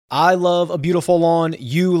I love a beautiful lawn.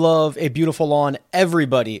 You love a beautiful lawn.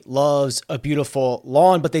 Everybody loves a beautiful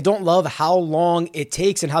lawn, but they don't love how long it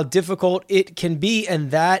takes and how difficult it can be.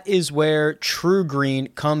 And that is where True Green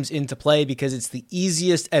comes into play, because it's the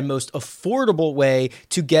easiest and most affordable way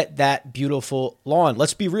to get that beautiful lawn.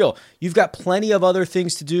 Let's be real. You've got plenty of other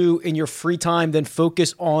things to do in your free time than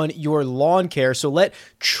focus on your lawn care. So let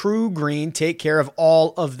True Green take care of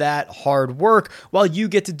all of that hard work while you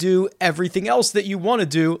get to do everything else that you want to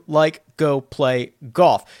do, like go play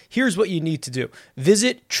golf. Here's what you need to do.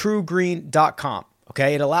 Visit truegreen.com.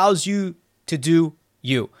 Okay. It allows you to do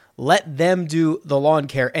you. Let them do the lawn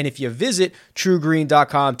care. And if you visit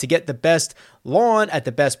truegreen.com to get the best lawn at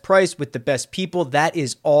the best price with the best people, that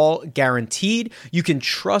is all guaranteed. You can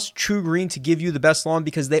trust True Green to give you the best lawn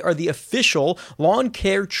because they are the official lawn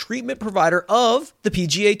care treatment provider of the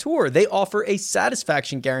PGA Tour. They offer a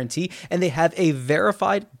satisfaction guarantee, and they have a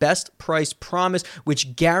verified best price promise,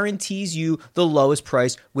 which guarantees you the lowest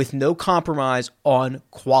price with no compromise on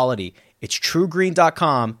quality. It's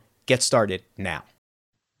truegreen.com. Get started now.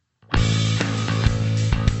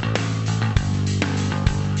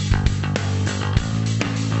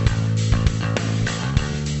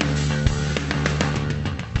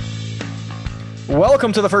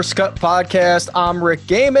 Welcome to the First Cut Podcast. I'm Rick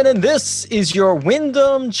Gaiman, and this is your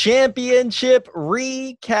Wyndham Championship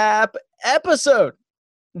recap episode.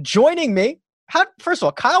 Joining me, first of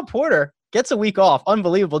all, Kyle Porter gets a week off.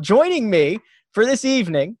 Unbelievable. Joining me for this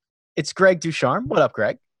evening, it's Greg Ducharme. What up,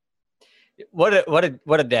 Greg? What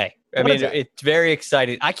a day. It's very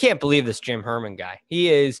exciting. I can't believe this Jim Herman guy.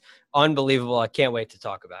 He is unbelievable. I can't wait to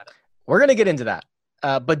talk about it. We're going to get into that.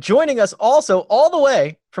 But joining us also all the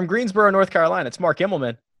way from Greensboro, North Carolina, it's Mark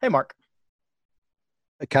Immelman. Hey, Mark.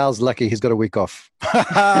 Kyle's lucky he's got a week off.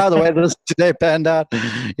 The way this today panned out.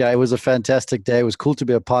 Yeah, it was a fantastic day. It was cool to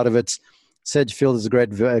be a part of it. Sedgefield is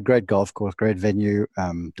a great golf course, great venue.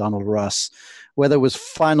 Donald Ross. Weather was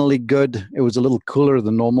finally good. It was a little cooler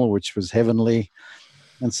than normal, which was heavenly.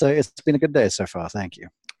 And so it's been a good day so far. Thank you.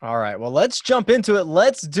 All right, well, let's jump into it.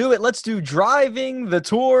 Let's do it. Let's do Driving the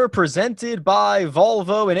Tour presented by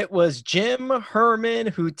Volvo. And it was Jim Herman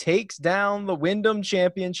who takes down the Wyndham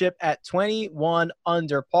Championship at 21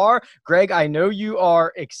 under par. Greg, I know you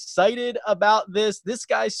are excited about this. This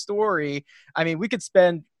guy's story, I mean, we could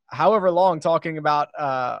spend however long talking about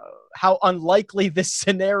how unlikely this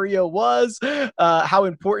scenario was, how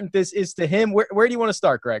important this is to him. Where do you want to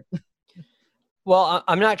start, Greg? Well,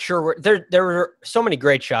 I'm not sure. There were so many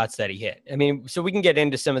great shots that he hit. I mean, so we can get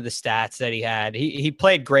into some of the stats that he had. He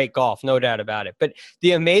played great golf, no doubt about it. But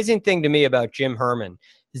the amazing thing to me about Jim Herman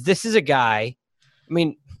is this is a guy, I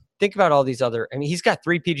mean, think about all these other, he's got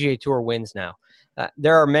 3 PGA Tour wins now.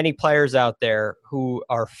 There are many players out there who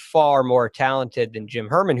are far more talented than Jim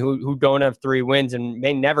Herman who don't have 3 wins and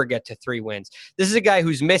may never get to 3 wins. This is a guy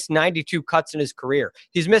who's missed 92 cuts in his career.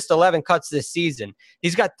 He's missed 11 cuts this season.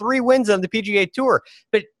 He's got 3 wins on the PGA Tour.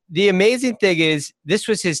 But the amazing thing is this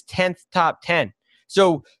was his 10th top 10.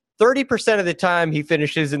 So 30% of the time he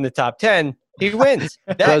finishes in the top 10, he wins.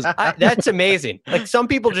 That's amazing. Like, some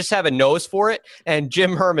people just have a nose for it, and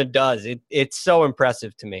Jim Herman does. It's so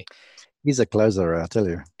impressive to me. He's a closer, I'll tell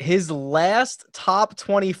you. His last top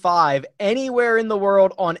 25 anywhere in the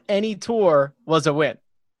world on any tour was a win.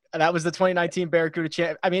 And that was the 2019 Barracuda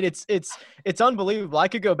Champ. I mean, it's unbelievable. I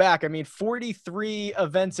could go back. I mean, 43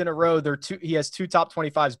 events in a row. He has 2 top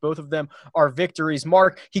 25s. Both of them are victories.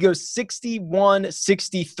 Mark, he goes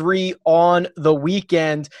 61-63 on the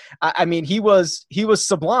weekend. I mean, he was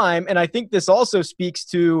sublime. And I think this also speaks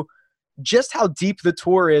to just how deep the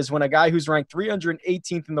tour is when a guy who's ranked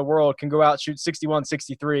 318th in the world can go out, shoot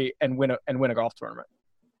 61-63 and win a golf tournament.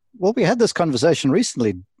 Well, we had this conversation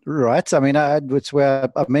recently, right? I mean, it's where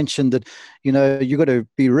I mentioned that, you got to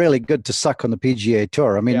be really good to suck on the PGA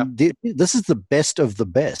Tour. I mean, this is the best of the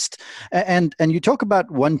best. And you talk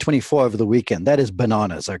about 124 over the weekend. That is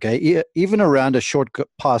bananas, okay? Even around a short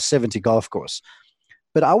past 70 golf course.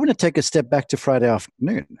 But I want to take a step back to Friday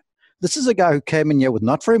afternoon. This is a guy who came in here with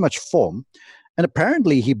not very much form, and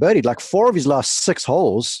apparently he birdied like 4 of his last 6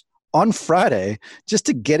 holes on Friday just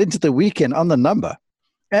to get into the weekend on the number.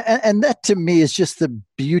 And that to me is just the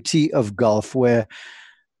beauty of golf, where,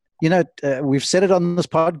 we've said it on this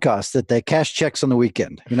podcast that they cash checks on the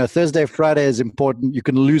weekend. Thursday, Friday is important. You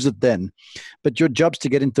can lose it then. But your job's to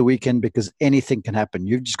get into the weekend because anything can happen.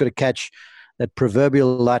 You've just got to catch that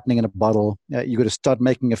proverbial lightning in a bottle. You got to start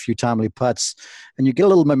making a few timely putts, and you get a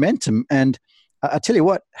little momentum. And I tell you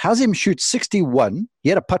what, how's him shoot 61? He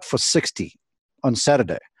had a putt for 60 on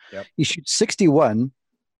Saturday. Yep. He shoots 61.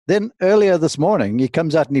 Then earlier this morning, he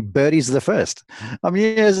comes out and he birdies the first. I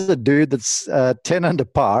mean, here's a dude that's 10 under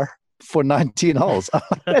par for 19 holes.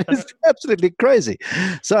 That is absolutely crazy.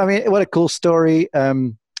 So, I mean, what a cool story.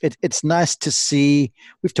 It's nice to see.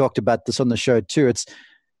 We've talked about this on the show too. It's,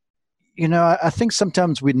 I think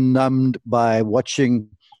sometimes we're numbed by watching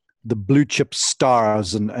the blue chip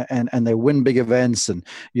stars and they win big events, and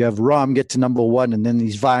you have Rahm get to number one, and then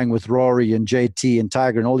he's vying with Rory and JT and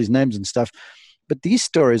Tiger and all these names and stuff. But these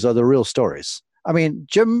stories are the real stories. I mean,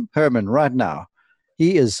 Jim Herman right now,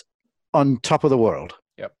 he is on top of the world.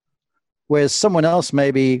 Yep. Whereas someone else,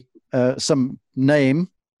 maybe some name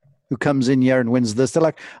who comes in here and wins this, they're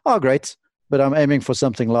like, oh, great, but I'm aiming for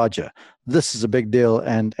something larger. This is a big deal,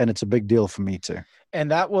 and it's a big deal for me too. And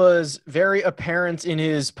that was very apparent in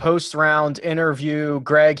his post-round interview.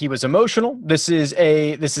 Greg, he was emotional. This is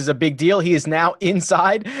a big deal. He is now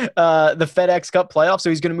inside the FedEx Cup playoff, so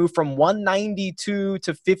he's going to move from 192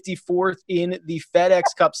 to 54th in the FedEx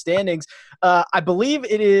Cup standings. I believe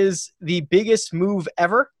it is the biggest move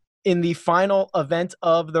ever in the final event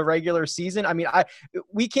of the regular season. I mean,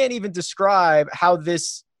 we can't even describe how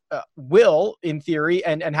this will, in theory,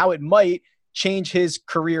 and how it might change his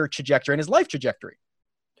career trajectory and his life trajectory.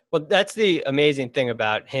 Well, that's the amazing thing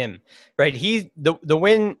about him, right? He the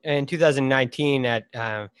win in 2019 at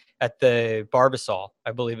the Barbasol,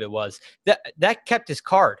 I believe it was, that kept his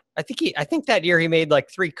card. I think that year he made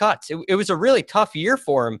like 3 cuts. It was a really tough year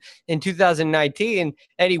for him in 2019,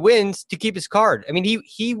 and he wins to keep his card. I mean,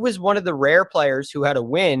 he was one of the rare players who had a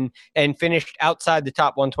win and finished outside the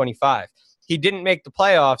top 125. He didn't make the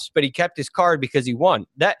playoffs, but he kept his card because he won.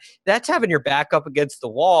 That's having your back up against the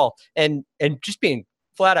wall and just being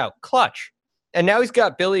flat out clutch. And now he's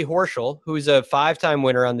got Billy Horschel, who's a 5-time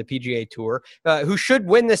winner on the PGA Tour, who should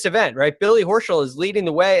win this event, right? Billy Horschel is leading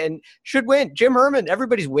the way and should win. Jim Herman,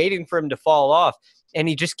 everybody's waiting for him to fall off, and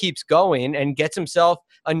he just keeps going and gets himself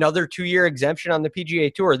another 2-year exemption on the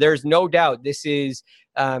PGA Tour. There's no doubt this is,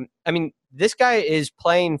 this guy is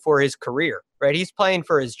playing for his career, right? He's playing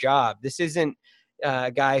for his job. This isn't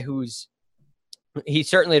a guy he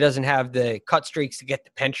certainly doesn't have the cut streaks to get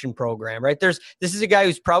the pension program, right? This is a guy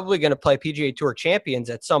who's probably going to play PGA Tour Champions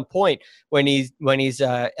at some point when he's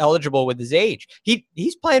eligible with his age.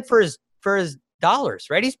 He's playing for his dollars,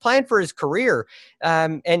 right? He's playing for his career.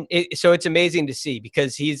 So it's amazing to see,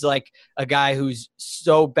 because he's like a guy who's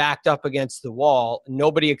so backed up against the wall.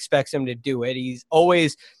 Nobody expects him to do it. He's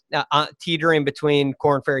always teetering between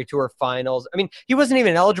Korn Ferry Tour finals. I mean, he wasn't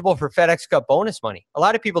even eligible for FedEx Cup bonus money. A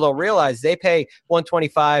lot of people don't realize they pay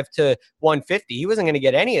 125 to 150. He wasn't going to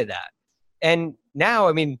get any of that. And now,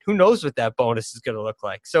 I mean, who knows what that bonus is going to look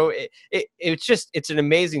like? So it's an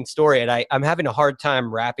amazing story, and I'm having a hard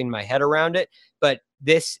time wrapping my head around it. But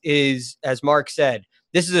this is, as Mark said,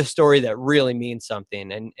 this is a story that really means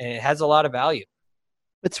something, and it has a lot of value.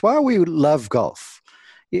 It's why we love golf.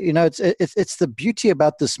 It's the beauty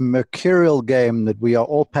about this mercurial game that we are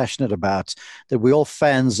all passionate about, that we're all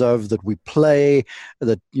fans of, that we play,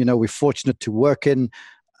 that, we're fortunate to work in.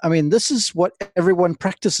 I mean, this is what everyone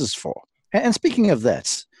practices for. And speaking of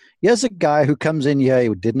that, here's a guy who comes in here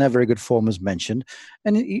who didn't have very good form, as mentioned,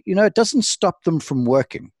 and, it doesn't stop them from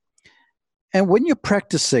working. And when you're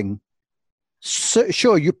practicing,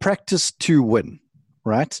 sure, you practice to win,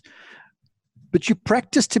 right? But you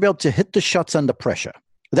practice to be able to hit the shots under pressure.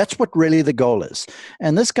 That's what really the goal is.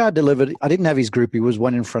 And this guy delivered. I didn't have his group. He was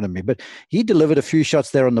one in front of me, but he delivered a few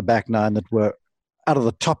shots there on the back nine that were out of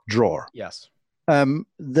the top drawer. Yes.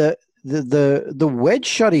 The wedge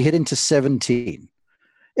shot he hit into 17.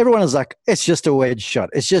 Everyone is like, it's just a wedge shot.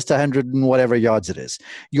 It's just 100 and whatever yards it is.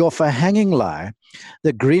 You're off a hanging lie.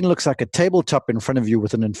 The green looks like a tabletop in front of you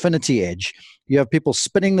with an infinity edge. You have people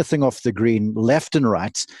spinning the thing off the green left and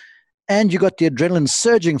right. And you got the adrenaline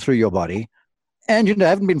surging through your body. And you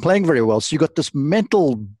haven't been playing very well, so you got this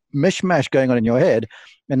mental mishmash going on in your head,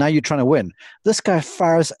 and now you're trying to win. This guy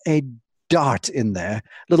fires a dart in there,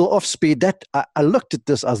 little off speed. That I looked at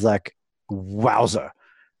this, I was like, wowzer.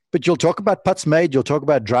 But you'll talk about putts made, you'll talk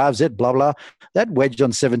about drives hit, blah, blah. That wedge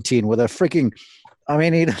on 17 with a freaking, I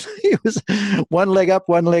mean, he was one leg up,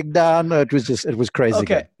 one leg down. It was crazy.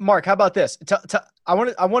 Okay, game. Mark, how about this? I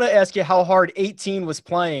want to ask you how hard 18 was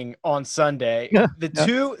playing on Sunday.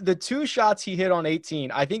 The two shots he hit on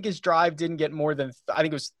 18, I think his drive didn't get more than, I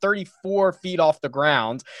think it was 34 feet off the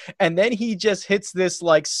ground. And then he just hits this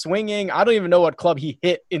like swinging, I don't even know what club he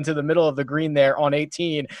hit into the middle of the green there on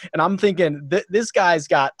 18. And I'm thinking, this guy's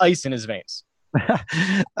got ice in his veins.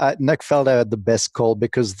 Nick Faldo had the best call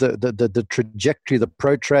because the trajectory, the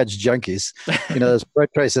pro trad junkies, those pro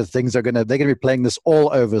tracer things they're gonna be playing this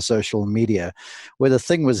all over social media, where the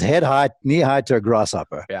thing was head high, knee high to a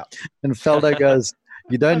grasshopper. Yeah. And Faldo goes,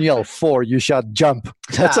 "You don't yell 4, you shout jump."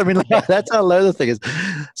 That's that's how low the thing is.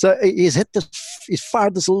 So he's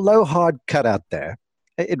fired this low hard cut out there.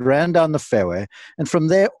 It ran down the fairway, and from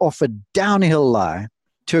there off a downhill lie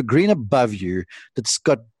to a green above you that's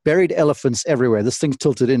got buried elephants everywhere. This thing's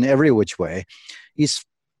tilted in every which way. He's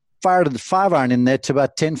fired the 5-iron in there to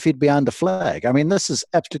about 10 feet behind the flag. I mean, this is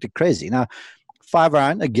absolutely crazy. Now,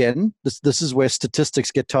 5-iron, again, this is where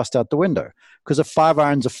statistics get tossed out the window, because a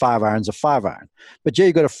 5-iron's a 5-iron's a 5-iron. But yeah,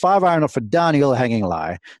 you got a 5-iron off a downhill hanging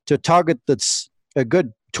lie to a target that's a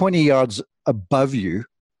good 20 yards above you.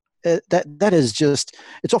 That is just,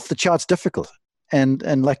 it's off the charts difficult.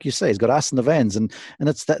 And like you say, he's got ice in the veins, and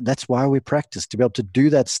that's why we practice, to be able to do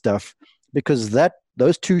that stuff, because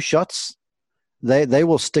those 2 shots, they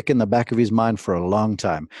will stick in the back of his mind for a long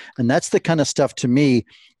time. And that's the kind of stuff, to me,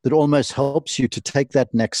 that almost helps you to take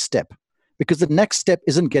that next step, because the next step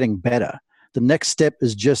isn't getting better. The next step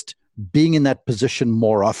is just being in that position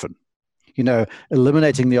more often.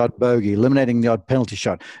 Eliminating the odd bogey, eliminating the odd penalty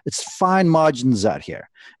shot. It's fine margins out here,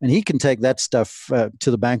 and he can take that stuff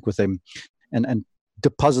to the bank with him. And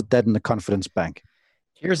deposit that in the confidence bank.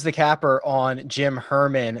 Here's the capper on Jim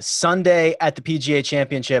Herman. Sunday at the PGA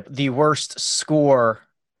Championship, the worst score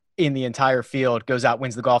in the entire field goes out,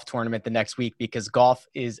 wins the golf tournament the next week, because golf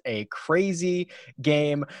is a crazy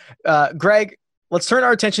game. Greg, let's turn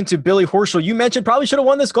our attention to Billy Horschel. You mentioned probably should have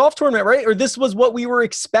won this golf tournament, right? Or this was what we were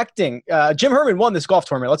expecting. Jim Herman won this golf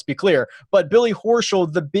tournament, let's be clear. But Billy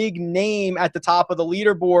Horschel, the big name at the top of the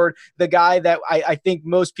leaderboard, the guy that I think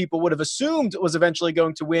most people would have assumed was eventually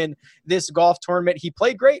going to win this golf tournament. He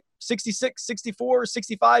played great, 66, 64,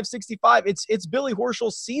 65, 65. It's Billy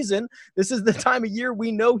Horschel's season. This is the time of year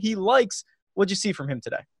we know he likes. What'd you see from him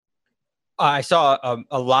today? I saw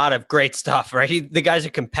a lot of great stuff, right? The guy's a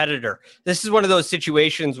competitor. This is one of those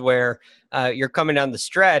situations where you're coming down the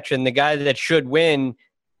stretch and the guy that should win,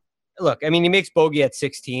 look, I mean, he makes bogey at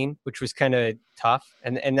 16, which was kind of tough.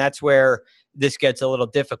 And that's where this gets a little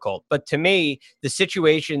difficult. But to me, the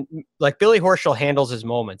situation, like Billy Horschel handles his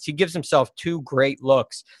moments. He gives himself 2 great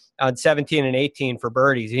looks on 17 and 18 for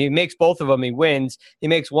birdies. He makes both of them, he wins. He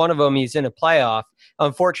makes one of them, he's in a playoff.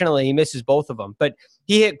 Unfortunately, he misses both of them. But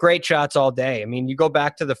he hit great shots all day. I mean, you go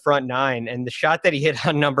back to the front 9, and the shot that he hit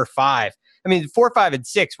on number 5, I mean, 4, 5, and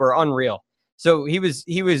 6 were unreal. So he was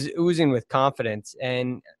oozing with confidence,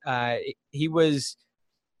 and he was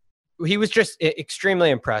just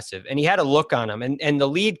extremely impressive. And he had a look on him, and the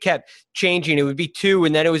lead kept changing. It would be 2,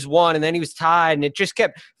 and then it was 1, and then he was tied, and it just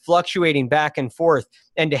kept fluctuating back and forth.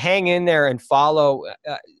 And to hang in there and follow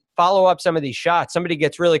up some of these shots, somebody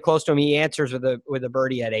gets really close to him, he answers with a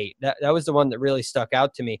birdie at 8. That was the one that really stuck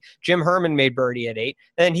out to me. Jim Herman made birdie at 8,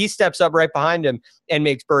 and then he steps up right behind him and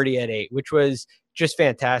makes birdie at 8, which was just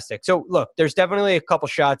fantastic. So look, there's definitely a couple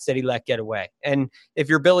shots that he let get away. And if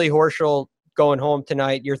you're Billy Horschel going home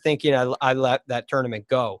tonight, you're thinking, I let that tournament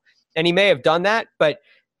go. And he may have done that, but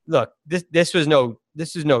look, this is no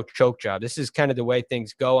choke job. This is kind of the way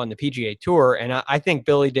things go on the PGA Tour. And I think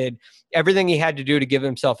Billy did everything he had to do to give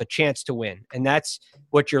himself a chance to win. And that's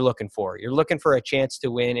what you're looking for. You're looking for a chance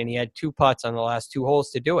to win. And he had 2 putts on the last 2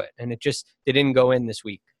 holes to do it. And it didn't go in this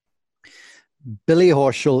week. Billy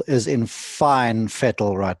Horschel is in fine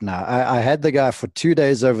fettle right now. I had the guy for 2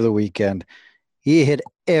 days over the weekend. He hit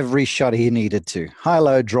every shot he needed to. High,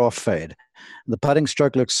 low, draw, fade. The putting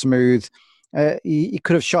stroke looks smooth. He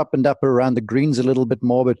could have sharpened up around the greens a little bit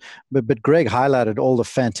more, but Greg highlighted all the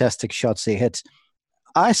fantastic shots he hit.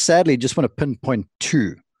 I sadly just want to pinpoint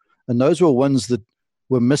 2, and those were ones that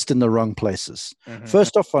were missed in the wrong places. Mm-hmm.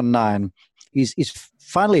 First off, on 9, he's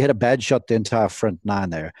finally hit a bad shot the entire front 9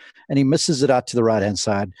 there, and he misses it out to the right-hand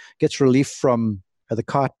side, gets relief from the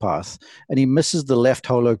cart path, and he misses the left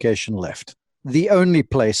hole location left. The only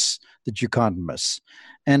place that you can't miss.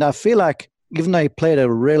 And I feel like even though he played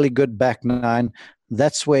a really good back 9,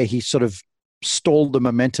 that's where he sort of stalled the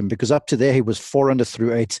momentum, because up to there he was 4 under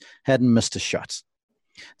through 8, hadn't missed a shot.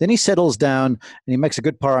 Then he settles down and he makes a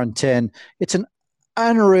good par on 10. It's an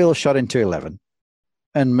unreal shot into 11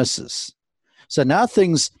 and misses. So now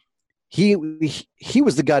he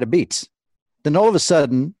was the guy to beat. Then all of a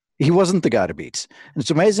sudden, he wasn't the guy to beat. And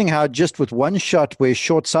it's amazing how just with one shot where he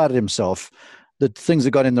short-sighted himself, that things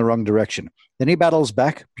have gone in the wrong direction. Then he battles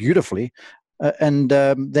back beautifully. Then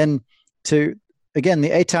the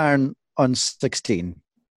 8-iron on 16,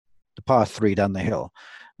 the par 3 down the hill.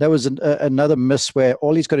 That was another miss where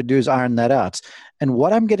all he's got to do is iron that out. And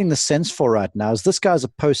what I'm getting the sense for right now is this guy's a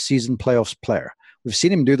postseason playoffs player. We've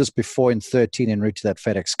seen him do this before in 13 en route to that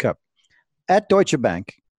FedEx Cup. At Deutsche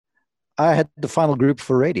Bank, I had the final group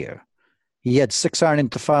for radio. He had 6 iron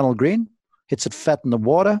into final green, hits it fat in the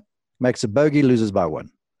water, makes a bogey, loses by 1.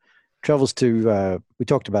 Travels to, we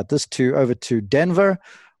talked about this, over to Denver,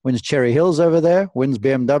 wins Cherry Hills over there, wins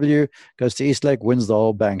BMW, goes to Eastlake, wins the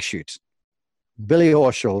whole bank shoot. Billy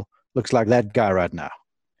Horschel looks like that guy right now.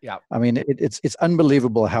 Yeah. I mean, it's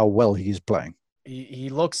unbelievable how well he's playing. He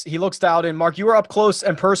looks dialed in. Mark, you were up close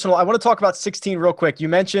and personal. I want to talk about 16 real quick. You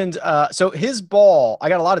mentioned, so his ball, I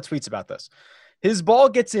got a lot of tweets about this. His ball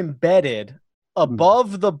gets embedded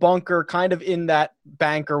above the bunker, kind of in that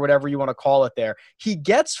bank or whatever you want to call it there. He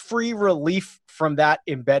gets free relief from that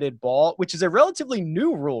embedded ball, which is a relatively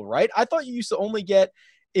new rule, right? I thought you used to only get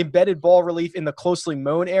embedded ball relief in the closely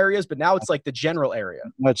mown areas, but now it's like the general area.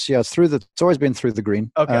 It's always been through the green.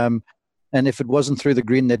 Okay. And if it wasn't through the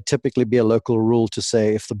green, there'd typically be a local rule to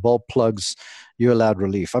say if the ball plugs, you're allowed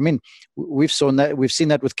relief. I mean, we've seen that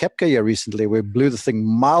with Koepka here recently, where we blew the thing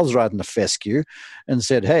miles right in the fescue and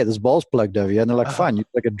said, hey, this ball's plugged over here. And they're like, fine, you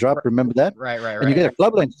take a drop, remember that? Right. And you get a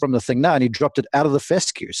club length from the thing now, and he dropped it out of the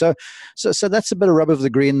fescue. So that's a bit of rub of the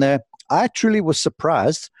green there. I truly was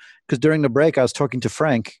surprised because during the break, I was talking to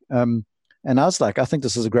Frank, and I was like, I think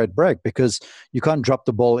this is a great break because you can't drop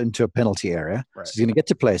the ball into a penalty area. Right. So you're going to get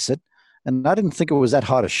to place it. And I didn't think it was that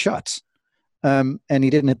hard a shot. And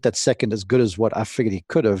he didn't hit that second as good as what I figured he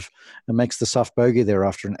could have, and makes the soft bogey there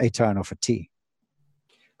after an 8-iron off a tee.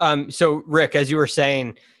 So, Rick, as you were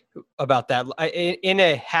saying about that,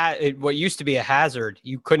 in what used to be a hazard,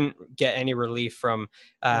 you couldn't get any relief from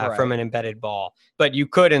an embedded ball, but you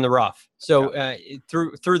could in the rough. So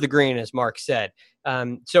through the green, as Mark said.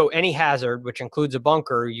 So any hazard, which includes a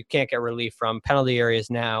bunker, you can't get relief from. Penalty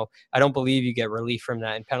areas now, I don't believe you get relief from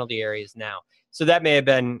that in penalty areas now. So that may have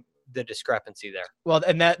been the discrepancy there. Well,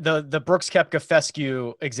 and that the Brooks Koepka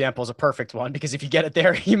fescue example is a perfect one because if you get it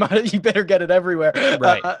there, you better get it everywhere.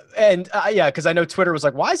 Right. Because I know Twitter was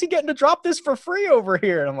like, why is he getting to drop this for free over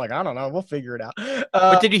here? And I'm like, I don't know, we'll figure it out.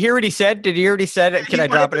 But did you hear what he said? Did you hear what he said? Can I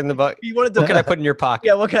drop it in the bucket? He wanted to. What can I put in your pocket?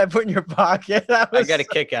 Yeah, what can I put in your pocket? I got a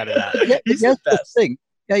kick out of that. Yeah, He's the best. Thing.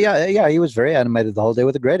 Yeah. He was very animated the whole day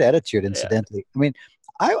with a great attitude, incidentally. Yeah. I mean,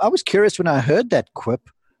 I was curious when I heard that quip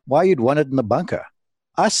why you'd want it in the bunker.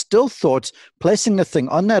 I still thought placing the thing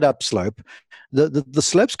on that upslope, the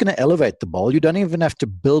slope's going to elevate the ball. You don't even have to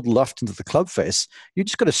build loft into the club face. You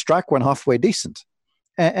just got to strike one halfway decent.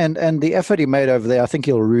 And the effort he made over there, I think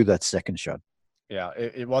he'll rue that second shot. Yeah,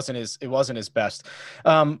 it wasn't his best.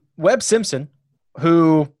 Webb Simpson,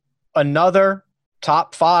 who another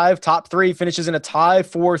top 5, top 3, finishes in a tie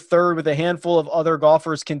for third with a handful of other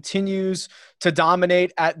golfers, continues to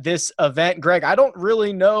dominate at this event. Greg, I don't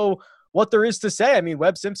really know what there is to say. I mean,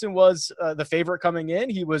 Webb Simpson was the favorite coming in.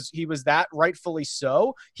 He was that, rightfully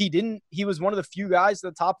so. He was one of the few guys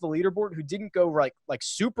at the top of the leaderboard who didn't go like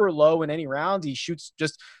super low in any round. He shoots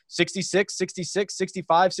just 66, 66,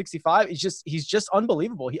 65, 65. He's just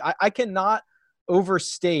unbelievable. I cannot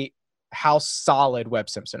overstate how solid Webb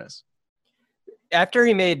Simpson is. After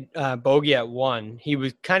he made bogey at 1,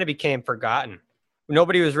 he kind of became forgotten.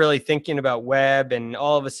 Nobody was really thinking about Webb, and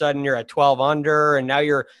all of a sudden you're at 12 under, and now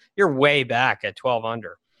you're way back at 12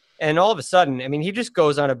 under. And all of a sudden, I mean, he just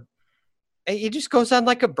goes on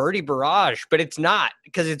like a birdie barrage, but it's not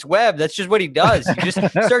because it's Webb. That's just what he does. He just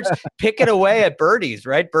starts picking away at birdies,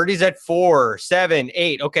 right? Birdies at 4, 7,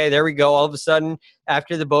 8. Okay, there we go. All of a sudden,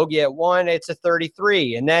 after the bogey at 1, it's a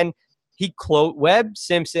 33. And then Webb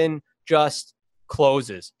Simpson just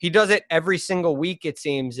closes. He does it every single week, it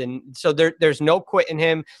seems. And so there's no quitting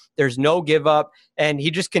him. There's no give up. And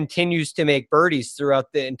he just continues to make birdies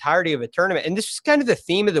throughout the entirety of a tournament. And this was kind of the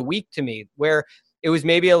theme of the week to me, where it was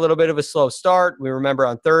maybe a little bit of a slow start. We remember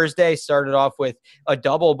on Thursday, started off with a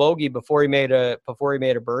double bogey before he made a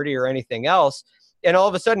birdie or anything else. And all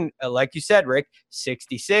of a sudden, like you said, Rick,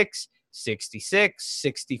 66, 66,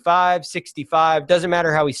 65, 65. Doesn't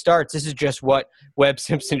matter how he starts. This is just what Webb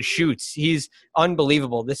Simpson shoots. He's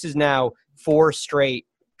unbelievable. This is now 4 straight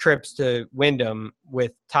trips to Wyndham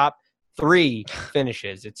with top 3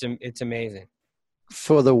 finishes. It's amazing.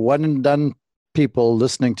 For the one and done people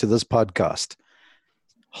listening to this podcast,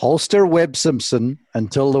 Holster Webb Simpson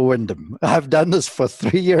until the Wyndham. I've done this for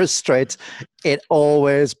 3 years straight. It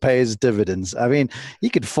always pays dividends. I mean, he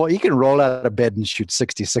can roll out of bed and shoot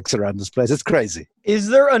 66 around this place. It's crazy. Is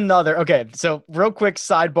there another? Okay, so real quick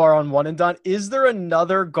sidebar on one and done. Is there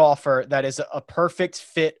another golfer that is a perfect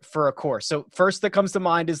fit for a course? So first that comes to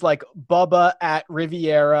mind is like Bubba at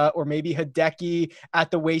Riviera or maybe Hideki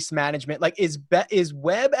at the Waste Management. Like is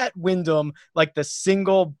Webb at Wyndham like the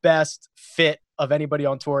single best fit of anybody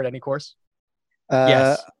on tour at any course?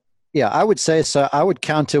 Yes. Yeah, I would say so. I would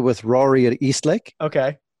counter with Rory at Eastlake.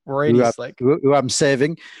 Okay. Rory at Eastlake. Who I'm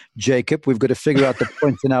saving. Jacob, we've got to figure out the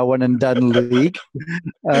points in our one and done league.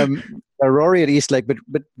 Rory at Eastlake,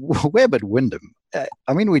 but Webb at Wyndham.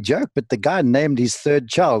 I mean, we joke, but the guy named his third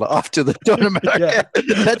child after the tournament. Yeah.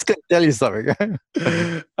 That's going to tell you something.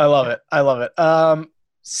 I love it.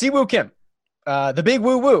 Siwoo Kim, the big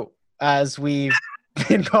woo-woo, as we've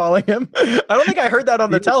been calling him. I don't think I heard that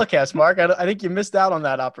on the telecast, Mark. I think you missed out on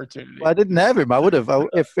that opportunity. Well, I didn't have him. I would have.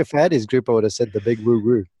 If I had his group, I would have said the big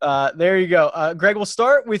woo-woo. There you go. Greg, we'll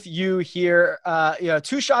start with you here.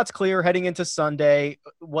 2 shots clear heading into Sunday.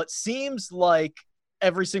 What seems like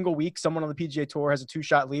every single week, someone on the PGA Tour has a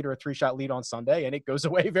 2-shot lead or a 3-shot lead on Sunday, and it goes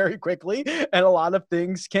away very quickly, and a lot of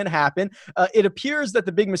things can happen. It appears that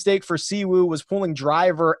the big mistake for Siwoo was pulling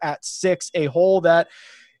driver at 6, a hole that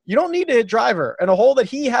you don't need to hit driver, and a hole that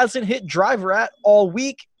he hasn't hit driver at all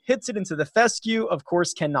week. Hits it into the fescue, of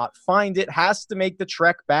course, cannot find it, has to make the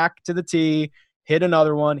trek back to the tee, hit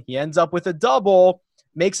another one. He ends up with a double,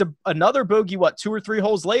 makes another bogey, 2 or 3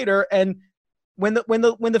 holes later, and when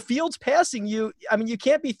the field's passing you, I mean, you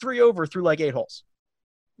can't be 3 over through like 8 holes.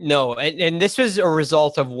 No, and this was a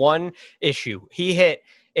result of one issue. He hit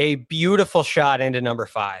a beautiful shot into number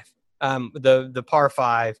 5. The par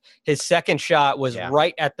 5, his second shot was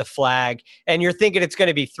right at the flag, and you're thinking it's going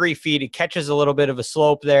to be 3 feet. It catches a little bit of a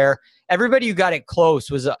slope there. Everybody who got it close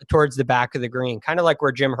was towards the back of the green, kind of like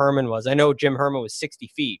where Jim Herman was. I know Jim Herman was 60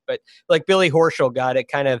 feet, but like Billy Horschel got it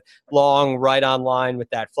kind of long, right on line with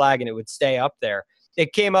that flag, and it would stay up there.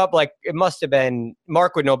 It came up like it must have been,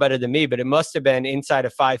 Mark would know better than me, but it must have been inside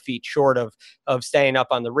of 5 feet short of staying up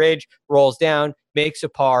on the ridge, rolls down, makes a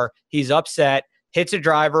par. He's upset. Hits a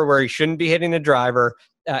driver where he shouldn't be hitting the driver.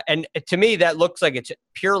 And to me, that looks like it's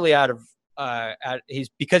purely out of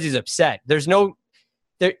because he's upset.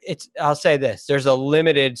 I'll say this, there's a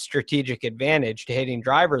limited strategic advantage to hitting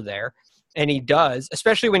driver there. And he does,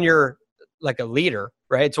 especially when you're like a leader,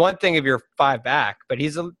 right? It's one thing if you're 5 back, but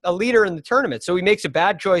he's a leader in the tournament. So he makes a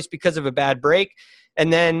bad choice because of a bad break.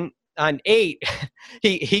 And then on 8,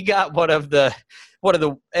 he got one of the,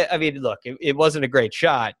 I mean, look, it wasn't a great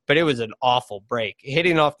shot, but it was an awful break.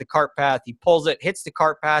 Hitting off the cart path, he pulls it, hits the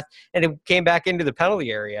cart path, and it came back into the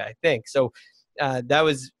penalty area, I think. So that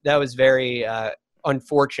was very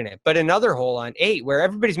unfortunate. But another hole on 8 where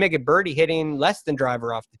everybody's making birdie hitting less than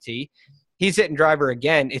driver off the tee. He's hitting driver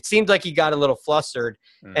again. It seemed like he got a little flustered,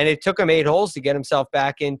 and it took him 8 holes to get himself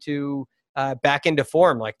back into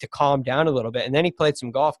form, like to calm down a little bit. And then he played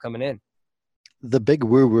some golf coming in. The big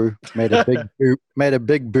woo-woo made a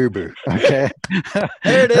big boo-boo. Okay.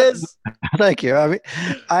 There it is. Thank you. I mean,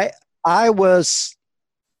 I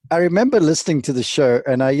remember listening to the show,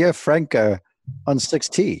 and I hear Franco on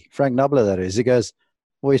 6T, Frank Nobler that is. He goes,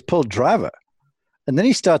 well, he's pulled driver. And then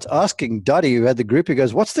he starts asking Dottie, who had the group, he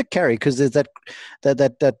goes, what's the carry? Because there's that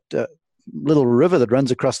little river that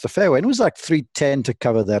runs across the fairway. And it was like 310 to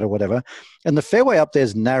cover that or whatever. And the fairway up there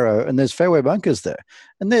is narrow, and there's fairway bunkers there.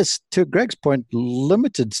 And there's, to Greg's point,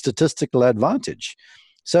 limited statistical advantage.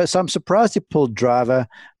 So I'm surprised he pulled driver.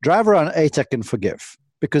 Driver on 8 I can forgive,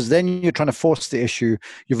 because then you're trying to force the issue.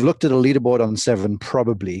 You've looked at a leaderboard on 7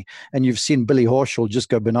 probably, and you've seen Billy Horschel just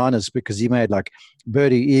go bananas because he made like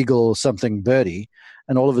birdie, eagle, something birdie,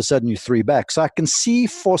 and all of a sudden you're 3 back. So I can see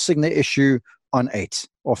forcing the issue on 8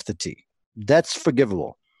 off the tee. That's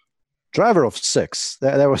forgivable. Driver off 6,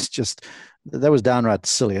 that was downright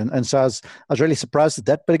silly. And so I was really surprised at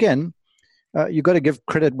that. But again, you've got to give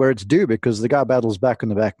credit where it's due, because the guy battles back in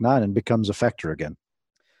the back 9 and becomes a factor again.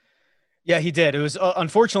 Yeah, he did. It was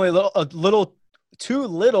unfortunately a little too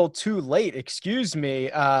late, excuse me.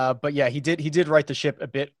 But yeah, he did right the ship a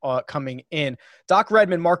bit coming in. Doc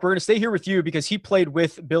Redmond, Mark, we're going to stay here with you because he played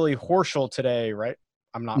with Billy Horschel today, right?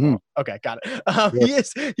 I'm not wrong. Okay, got it.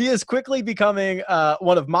 Yes. He is quickly becoming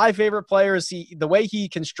one of my favorite players. The way he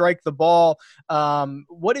can strike the ball.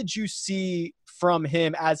 What did you see from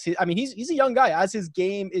him he's a young guy, as his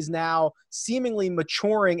game is now seemingly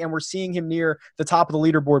maturing, and we're seeing him near the top of the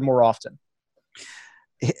leaderboard more often?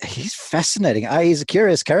 He's fascinating. He's a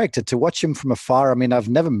curious character to watch him from afar. I mean, I've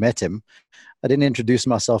never met him. I didn't introduce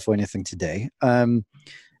myself or anything today.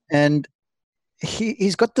 And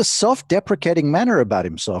he's got this self-deprecating manner about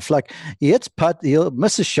himself. Like he hits putt, he'll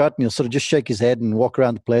miss a shot, and he'll sort of just shake his head and walk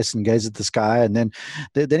around the place and gaze at the sky, and then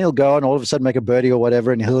he'll go and all of a sudden make a birdie or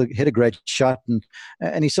whatever, and he'll hit a great shot,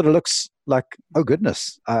 and he sort of looks like, oh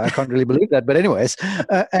goodness, I can't really believe that. But anyways,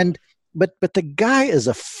 but the guy is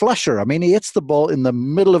a flusher. I mean, he hits the ball in the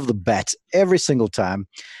middle of the bat every single time.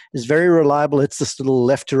 He's very reliable. It's this little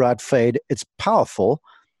left to right fade. It's powerful,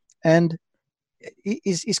 and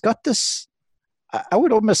he's got this. I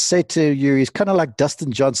would almost say to you, he's kind of like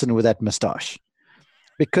Dustin Johnson with that mustache,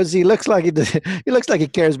 because he looks like he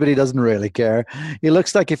cares, but he doesn't really care. He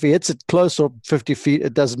looks like if he hits it close or 50 feet,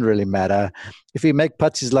 it doesn't really matter. If he make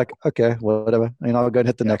putts, he's like, okay, whatever, I'll go and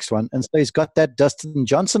hit the next one. And so he's got that Dustin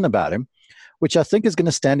Johnson about him, which I think is going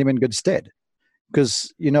to stand him in good stead.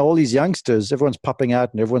 Because, all these youngsters, everyone's popping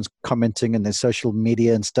out and everyone's commenting in their social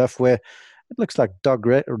media and stuff, where it looks like Doc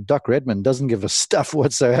Redman doesn't give a stuff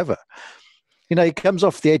whatsoever. He comes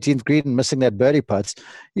off the 18th green and missing that birdie putts.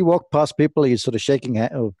 He walked past people. He's sort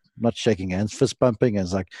of not shaking hands, fist bumping. And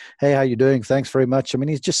it's like, hey, how you doing? Thanks very much. I mean,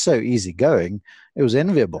 he's just so easygoing. It was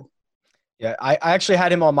enviable. Yeah, I actually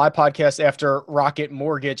had him on my podcast after Rocket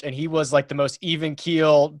Mortgage, and he was like the most even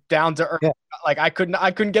keel, down to earth. Yeah. Like I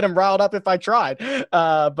couldn't get him riled up if I tried.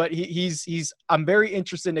 But I'm very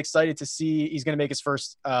interested and excited to see. He's going to make his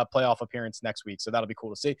first playoff appearance next week, so that'll be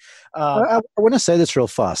cool to see. I want to say this real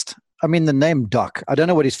fast. I mean, the name Doc. I don't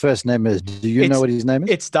know what his first name is. Do you know what his name is?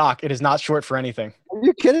 It's Doc. It is not short for anything. Are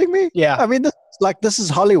you kidding me? Yeah. I mean, this is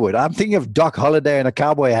Hollywood. I'm thinking of Doc Holliday and a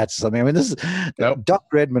cowboy hat or something. I mean, this is Doc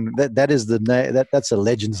Redman. That is the name. That's a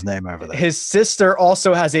legend's name over there. His sister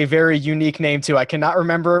also has a very unique name too. I cannot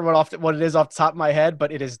remember what it is off the top of my head,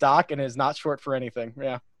 but it is Doc, and it is not short for anything.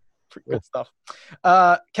 Yeah, pretty good stuff.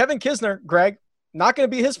 Kevin Kisner, Greg. Not going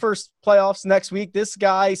to be his first playoffs next week. This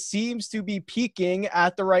guy seems to be peaking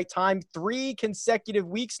at the right time. 3 consecutive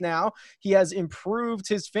weeks now. He has improved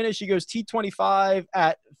his finish. He goes T25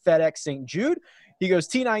 at FedEx St. Jude. He goes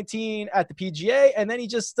T19 at the PGA, and then he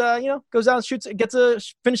just goes out and shoots,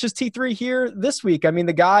 finishes T3 here this week. I mean,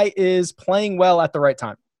 the guy is playing well at the right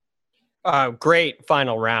time. Great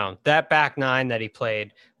final round. That back 9 that he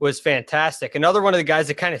played was fantastic. Another one of the guys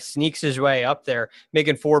that kind of sneaks his way up there,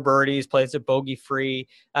 making 4 birdies, plays it bogey free.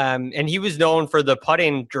 And he was known for the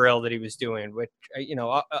putting drill that he was doing, which,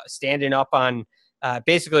 standing up on,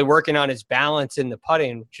 basically working on his balance in the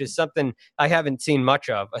putting, which is something I haven't seen much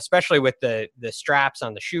of, especially with the straps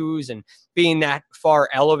on the shoes and being that far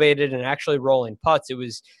elevated and actually rolling putts. It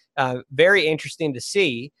was very interesting to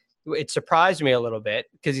see. It surprised me a little bit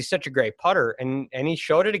because he's such a great putter, and he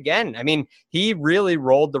showed it again. I mean, he really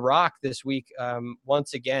rolled the rock this week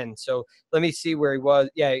once again. So let me see where he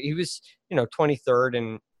was. Yeah, he was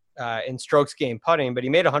 23rd in strokes gained putting, but he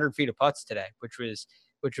made 100 feet of putts today, which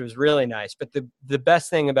was really nice. But the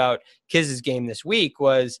best thing about Kiz's game this week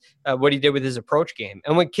was what he did with his approach game.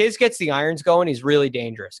 And when Kiz gets the irons going, he's really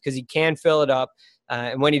dangerous because he can fill it up.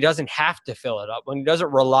 And when he doesn't have to fill it up, when he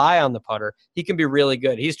doesn't rely on the putter, he can be really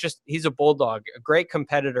good. He's a bulldog, a great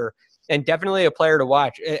competitor, and definitely a player to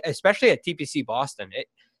watch, especially at TPC Boston.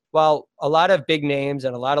 While a lot of big names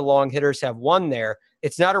and a lot of long hitters have won there,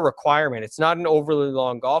 it's not a requirement. It's not an overly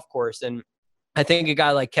long golf course. And I think a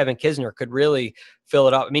guy like Kevin Kisner could really fill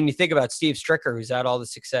it up. I mean, you think about Steve Stricker, who's had all the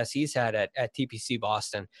success he's had at TPC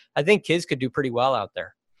Boston. I think Kiz could do pretty well out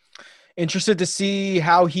there. Interested to see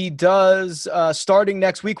how he does starting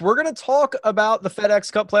next week. We're going to talk about the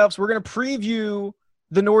FedEx Cup playoffs. We're going to preview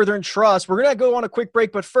the Northern Trust. We're going to go on a quick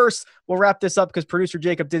break, but first we'll wrap this up because producer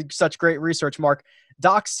Jacob did such great research, Mark.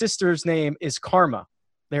 Doc's sister's name is Karma.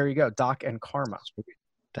 There you go. Doc and Karma.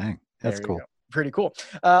 Dang, that's cool. Go. Pretty cool.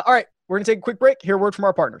 All right, we're going to take a quick break. Hear a word from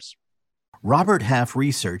our partners. Robert Half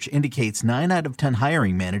research indicates 9 out of 10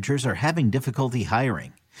 hiring managers are having difficulty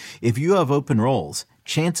hiring. If you have open roles,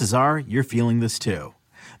 chances are you're feeling this too.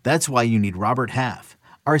 That's why you need Robert Half.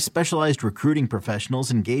 Our specialized recruiting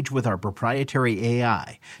professionals engage with our proprietary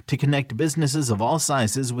AI to connect businesses of all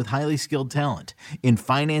sizes with highly skilled talent in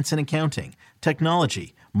finance and accounting,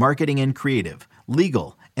 technology, marketing and creative,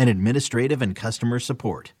 legal, and administrative and customer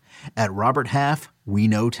support. At Robert Half, we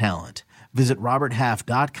know talent. Visit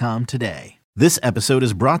roberthalf.com today. This episode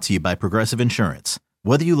is brought to you by Progressive Insurance.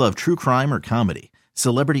 Whether you love true crime or comedy,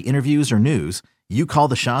 celebrity interviews or news, you call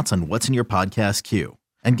the shots on what's in your podcast queue.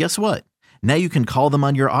 And guess what? Now you can call them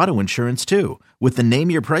on your auto insurance too with the Name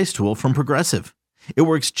Your Price tool from Progressive. It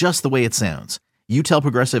works just the way it sounds. You tell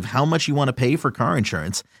Progressive how much you want to pay for car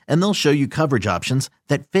insurance, and they'll show you coverage options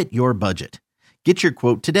that fit your budget. Get your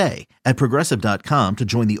quote today at Progressive.com to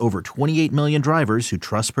join the over 28 million drivers who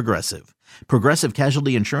trust Progressive. Progressive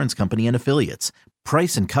Casualty Insurance Company and Affiliates.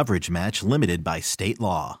 Price and coverage match limited by state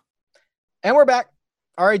law. And we're back.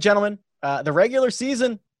 All right, gentlemen. The regular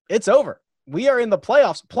season, it's over. We are in the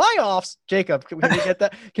playoffs. Playoffs, Jacob. Can we get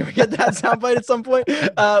that? Can we get that soundbite at some point?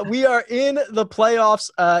 We are in the playoffs.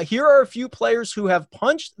 Here are a few players who have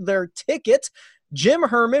punched their ticket. Jim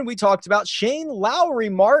Herman, we talked about. Shane Lowry,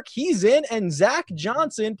 Mark, he's in. And Zach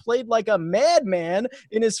Johnson played like a madman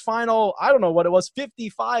in his final, I don't know what it was,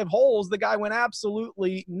 55 holes. The guy went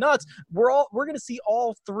absolutely nuts. We're going to see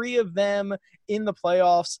all three of them in the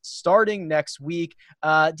playoffs starting next week.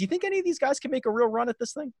 Do you think any of these guys can make a real run at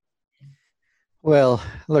this thing? Well,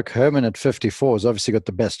 look, Herman at 54 has obviously got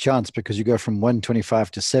the best chance because you go from 125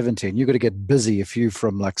 to 70, and you've got to get busy if you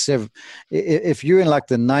from like seven. If you're in like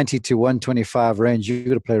the 90 to 125 range, you've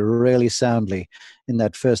got to play really soundly in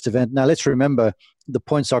that first event. Now, let's remember the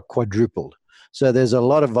points are quadrupled. So there's a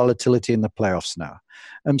lot of volatility in the playoffs now.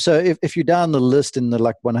 So if you're down the list in the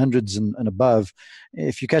like 100s and above,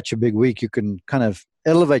 if you catch a big week, you can kind of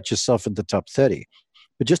elevate yourself into top 30.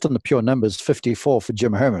 But just on the pure numbers, 54 for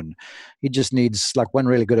Jim Herman. He just needs like one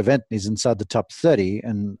really good event, and he's inside the top 30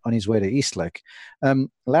 and on his way to Eastlake.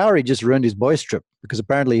 Lowry just ruined his boys' trip because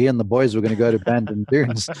apparently he and the boys were going to go to Bandon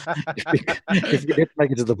Dunes if you didn't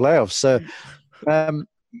make it to the playoffs. So,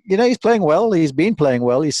 he's playing well. He's been playing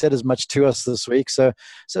well. He said as much to us this week. So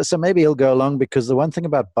maybe he'll go along, because the one thing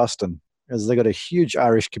about Boston is they got a huge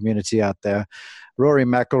Irish community out there. Rory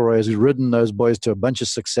McIlroy has ridden those boys to a bunch of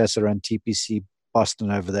success around TPC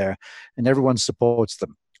Boston over there, and everyone supports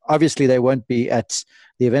them. Obviously, they won't be at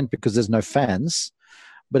the event because there's no fans.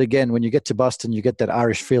 But again, when you get to Boston, you get that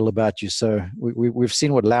Irish feel about you. So we've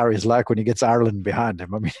seen what Lowry is like when he gets Ireland behind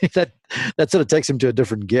him. I mean, that sort of takes him to a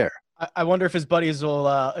different gear. I wonder if his buddies will,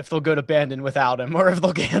 if they'll go to Bandon without him, or if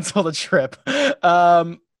they'll cancel the trip.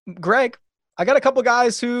 Greg, I got a couple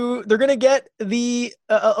guys who they're going to get a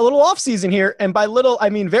little off season here. And by little, I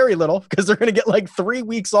mean very little, because they're going to get like 3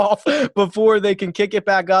 weeks off before they can kick it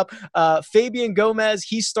back up. Fabian Gomez,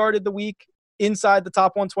 he started the week inside the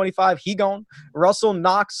top 125. He gone. Russell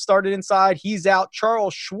Knox started inside. He's out.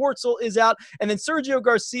 Charles Schwartzel is out. And then Sergio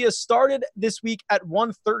Garcia started this week at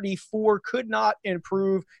 134. Could not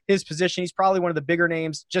improve his position. He's probably one of the bigger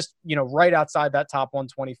names, just, right outside that top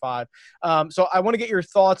 125. So I want to get your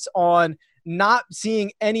thoughts on not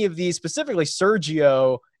seeing any of these, specifically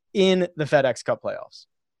Sergio, in the FedEx Cup playoffs.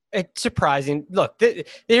 It's surprising. Look,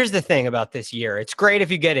 here's the thing about this year. It's great if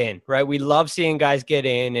you get in, right? We love seeing guys get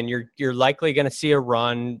in, and you're likely going to see a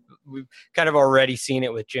run. We've kind of already seen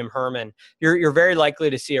it with Jim Herman. You're very likely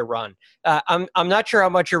to see a run. I'm not sure how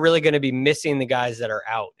much you're really going to be missing the guys that are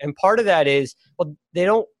out, and part of that is, well,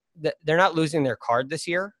 they're not losing their card this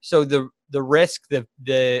year, so the risk,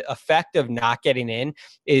 the effect of not getting in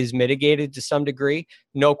is mitigated to some degree,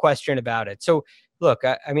 no question about it. So look,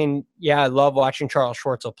 I mean, I love watching Charles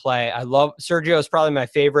Schwartzel play. Sergio is probably my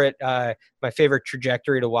favorite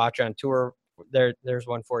trajectory to watch on tour. There's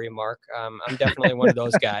one for you, Mark. I'm definitely one of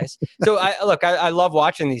those guys. So I love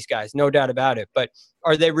watching these guys, no doubt about it. But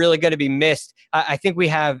are they really going to be missed? I think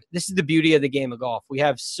this is the beauty of the game of golf. We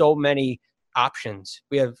have so many options.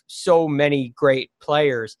 We have so many great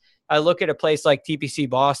players. I look at a place like TPC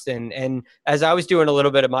Boston, and as I was doing a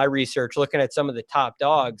little bit of my research, looking at some of the top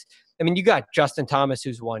dogs, I mean, you got Justin Thomas,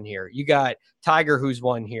 who's won here. You got Tiger, who's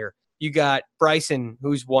won here. You got Bryson,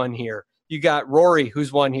 who's won here. You got Rory,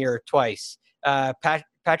 who's won here twice.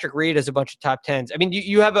 Patrick Reed has a bunch of top tens. I mean,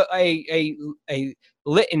 you have a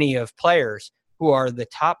litany of players who are the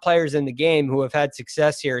top players in the game who have had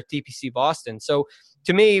success here at TPC Boston. So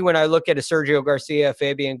to me, when I look at a Sergio Garcia,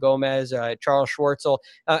 Fabian Gomez, Charles Schwartzel,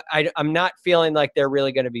 I'm not feeling like they're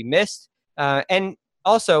really going to be missed. And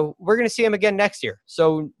also, we're going to see him again next year.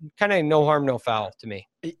 So kind of no harm, no foul to me.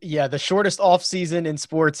 Yeah, the shortest off season in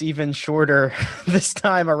sports, even shorter this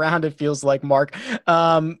time around, it feels like, Mark.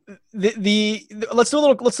 Let's do a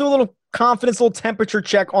little confidence, little temperature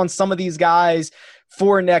check on some of these guys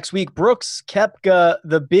for next week. Brooks Koepka,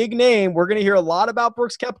 the big name. We're going to hear a lot about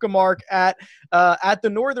Brooks Koepka, Mark, at the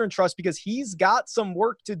Northern Trust, because he's got some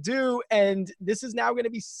work to do, and this is now going to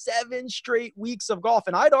be 7 straight weeks of golf.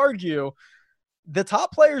 And I'd argue the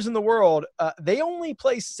top players in the world, they only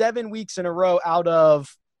play 7 weeks in a row out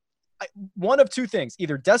of one of two things,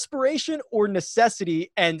 either desperation or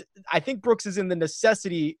necessity. And I think Brooks is in the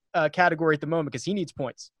necessity category at the moment because he needs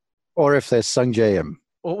points. Or if there's Sung J M.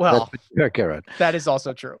 Well, okay, right. That is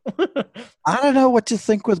also true. I don't know what to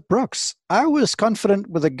think with Brooks. I was confident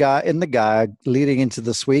with the guy leading into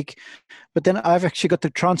this week, but then I've actually got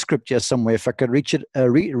the transcript here somewhere. If I could reach it, I'd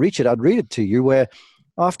read it to you. Where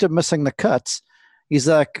after missing the cuts, he's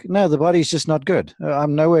like, "No, the body's just not good.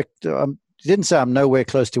 I'm nowhere." He didn't say I'm nowhere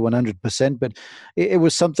close to 100%, but it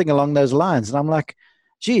was something along those lines. And I'm like,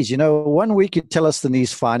 geez, 1 week you tell us the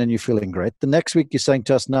knee's fine and you're feeling great. The next week you're saying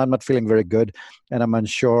to us, no, I'm not feeling very good and I'm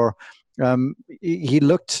unsure. He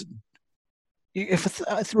looked.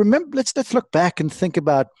 Remember, let's look back and think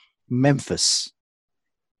about Memphis.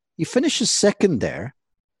 He finishes second there,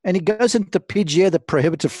 and he goes into PGA the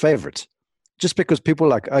prohibitive favorite, just because people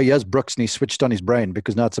are like, oh, he has Brooks, and he switched on his brain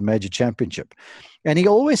because now it's a major championship. And he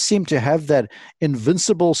always seemed to have that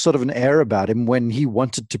invincible sort of an air about him when he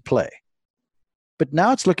wanted to play. But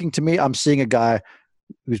now it's looking to me, I'm seeing a guy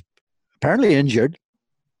who's apparently injured,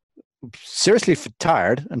 seriously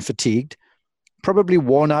tired and fatigued, probably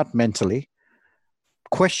worn out mentally,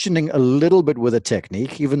 questioning a little bit with a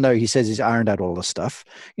technique, even though he says he's ironed out all the stuff,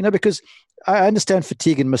 because I understand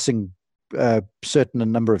fatigue and missing a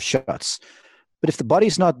certain number of shots. But if the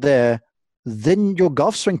body's not there, then your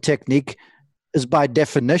golf swing technique is by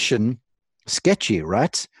definition sketchy,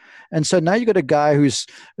 right? And so now you've got a guy who's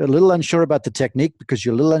a little unsure about the technique because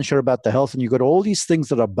you're a little unsure about the health, and you've got all these things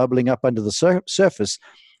that are bubbling up under the surface.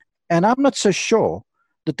 And I'm not so sure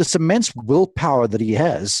that this immense willpower that he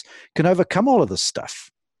has can overcome all of this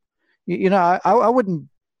stuff. I wouldn't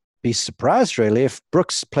be surprised, really, if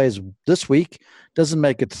Brooks plays this week, doesn't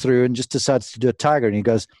make it through, and just decides to do a Tiger, and he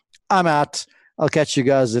goes, I'm out. I'll catch you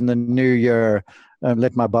guys in the new year and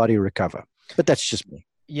let my body recover. But that's just me.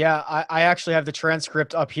 Yeah, I actually have the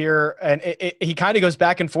transcript up here, and he kind of goes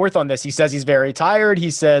back and forth on this. He says he's very tired. He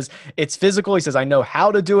says it's physical. He says, I know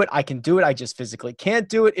how to do it. I can do it. I just physically can't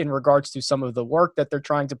do it in regards to some of the work that they're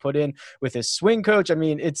trying to put in with his swing coach. I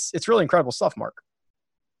mean, it's really incredible stuff, Mark.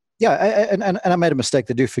 Yeah, and I made a mistake.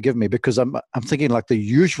 They do forgive me because I'm thinking like the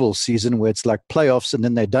usual season where it's like playoffs and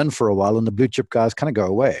then they're done for a while and the blue chip guys kind of go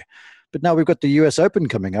away. But now we've got the U.S. Open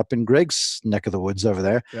coming up in Greg's neck of the woods over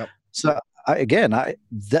there. Yep. So I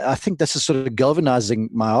think this is sort of galvanizing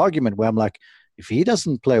my argument where I'm like, if he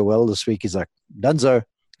doesn't play well this week, he's like, Dunzo,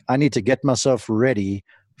 I need to get myself ready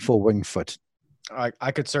for Winged Foot.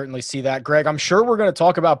 I could certainly see that, Greg. I'm sure we're going to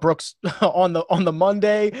talk about Brooks on the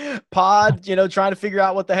Monday pod, trying to figure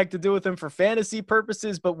out what the heck to do with him for fantasy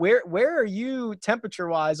purposes. But where are you temperature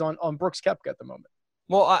wise on Brooks Koepka at the moment?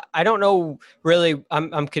 Well, I don't know really.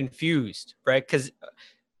 I'm confused, right? Because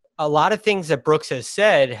a lot of things that Brooks has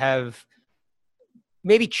said have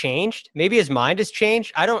maybe changed. Maybe his mind has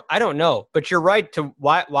changed. I don't know. But you're right. To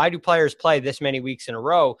why do players play this many weeks in a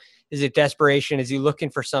row? Is it desperation? Is he looking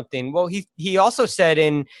for something? Well, he also said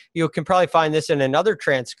you can probably find this in another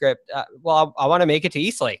transcript. Well, I want to make it to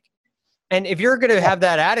Eastlake. And if you're going to have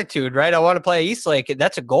that attitude, right, I want to play Eastlake,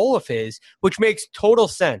 that's a goal of his, which makes total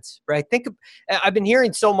sense, right? I've been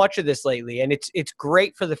hearing so much of this lately, and it's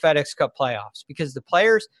great for the FedEx Cup playoffs because the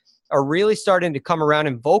players are really starting to come around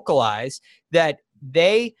and vocalize that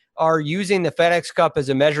they are using the FedEx Cup as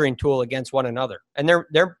a measuring tool against one another. And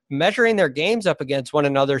they're measuring their games up against one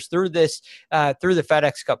another through the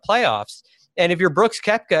FedEx Cup playoffs. And if you're Brooks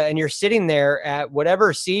Koepka and you're sitting there at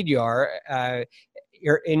whatever seed you are,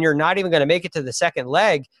 you're not even going to make it to the second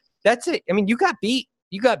leg, that's it. I mean, you got beat.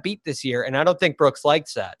 You got beat this year, and I don't think Brooks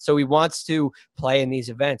likes that. So he wants to play in these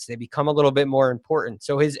events. They become a little bit more important.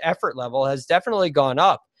 So his effort level has definitely gone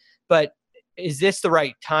up. But is this the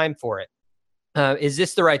right time for it? Is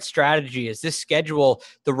this the right strategy? Is this schedule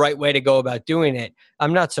the right way to go about doing it?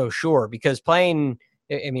 I'm not so sure because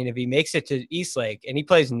if he makes it to Eastlake and he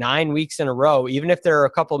plays 9 weeks in a row, even if there are a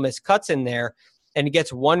couple missed cuts in there and he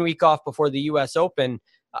gets 1 week off before the U.S. Open,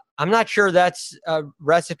 I'm not sure that's a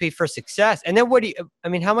recipe for success. And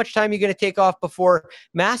then how much time are you going to take off before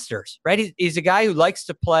Masters, right? He's a guy who likes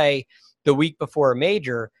to play the week before a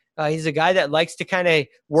major. He's a guy that likes to kind of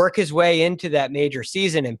work his way into that major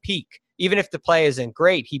season and peak. Even if the play isn't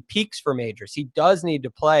great, he peaks for majors. He does need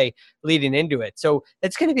to play leading into it. So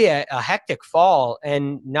it's going to be a hectic fall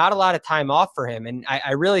and not a lot of time off for him. And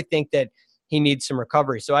I really think that he needs some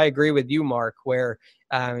recovery. So I agree with you, Mark, where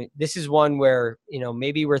this is one where,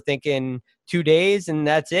 maybe we're thinking 2 days and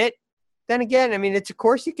that's it. Then again, it's a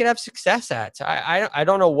course you can have success at. So I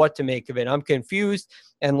don't know what to make of it. I'm confused,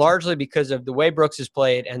 and largely because of the way Brooks has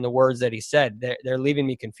played and the words that he said, they're leaving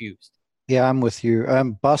me confused. Yeah, I'm with you.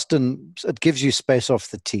 Boston, it gives you space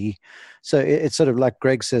off the tee. So it's sort of like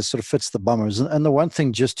Greg says, sort of fits the Bombers. And the one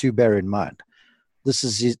thing just to bear in mind, this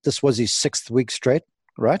was his 6th week straight,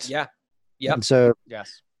 right? Yeah. Yeah. And so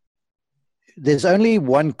yes, there's only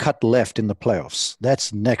one cut left in the playoffs.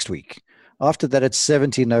 That's next week. After that, it's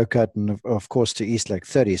 70 no cut, and of course to Eastlake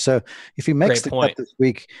 30. So if he makes the cut this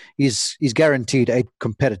week, he's guaranteed 8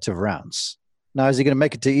 competitive rounds. Now, is he going to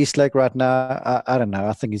make it to Eastlake right now? I don't know.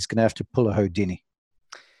 I think he's going to have to pull a Houdini.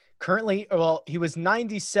 Currently, well, he was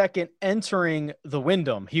 92nd entering the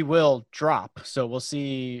Wyndham. He will drop. So we'll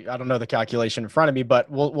see. I don't know the calculation in front of me,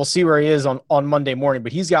 but we'll see where he is on Monday morning.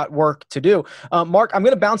 But he's got work to do. Mark, I'm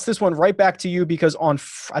going to bounce this one right back to you because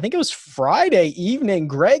I think it was Friday evening,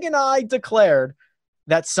 Greg and I declared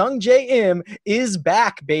that Sung Jae Im is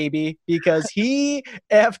back, baby, because he,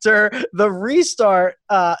 after the restart,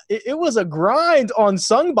 it was a grind on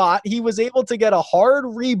Sungbot. He was able to get a hard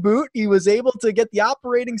reboot. He was able to get the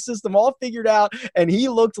operating system all figured out, and he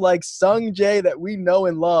looked like Sung Jae that we know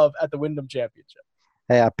and love at the Wyndham Championship.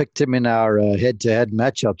 Hey, I picked him in our head-to-head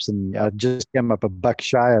matchups, and I just came up a buck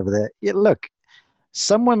shy over there. Yeah, look,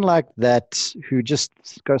 someone like that who just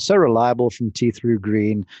goes so reliable from tee through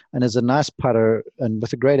green and is a nice putter and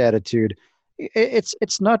with a great attitude,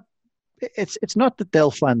 it's not that they'll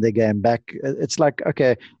find their game back. It's like,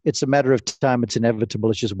 okay, it's a matter of time. It's inevitable.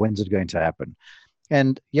 It's just when's it going to happen?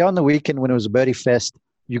 And yeah, on the weekend when it was a birdie fest,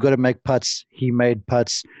 you got to make putts. He made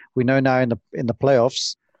putts. We know now in the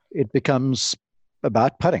playoffs, it becomes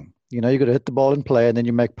about putting. You know, you got to hit the ball and play, and then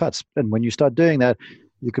you make putts. And when you start doing that,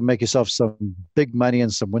 you can make yourself some big money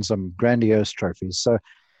and win some grandiose trophies. So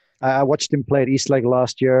I watched him play at Eastlake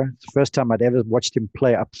last year. It's the first time I'd ever watched him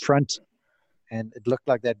play up front. And it looked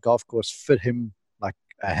like that golf course fit him like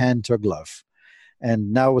a hand to a glove.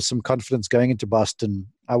 And now with some confidence going into Boston,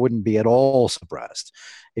 I wouldn't be at all surprised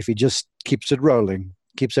if he just keeps it rolling,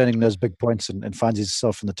 keeps earning those big points and finds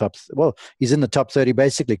himself in the top. Well, he's in the top 30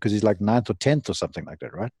 basically because he's like 9th or 10th or something like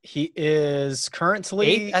that, right? He is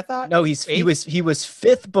currently 8th, I thought. No, he was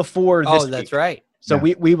 5th before this. Oh, that's right. So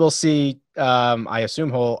yeah. we will see. I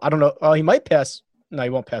assume I don't know. Oh, he might pass. No, he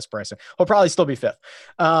won't pass Bryson. He'll probably still be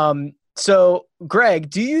 5th. So Greg,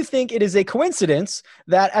 do you think it is a coincidence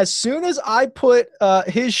that as soon as I put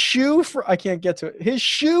his shoe his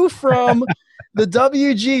shoe from the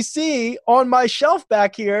WGC on my shelf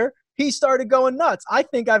back here, he started going nuts? I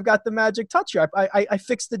think I've got the magic touch here. I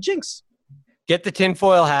fixed the jinx. Get the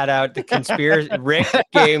tinfoil hat out. The conspiracy. Rick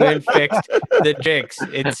Gaiman fixed the jinx.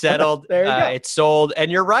 It's settled. It's sold. And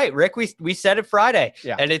you're right, Rick. We said it Friday,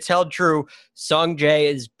 and it's held true. Sung Jae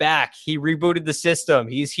is back. He rebooted the system.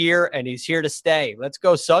 He's here, and he's here to stay. Let's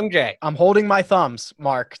go, Sung Jae. I'm holding my thumbs,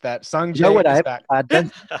 Mark. That Sung Jae is back. I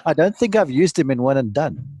don't think I've used him in one and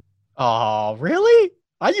done. Oh, really?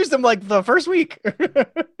 I used him like the first week.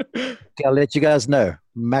 Okay, I'll let you guys know.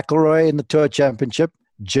 McIlroy in the Tour Championship.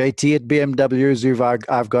 JT at BMWs who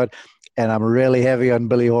I've got, and I'm really heavy on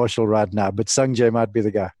Billy Horschel right now, but Sung Jae might be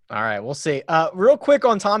the guy. All right, we'll see. Real quick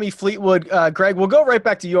on Tommy Fleetwood, Greg, we'll go right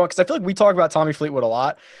back to you because I feel like we talk about Tommy Fleetwood a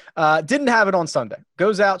lot. Didn't have it on Sunday.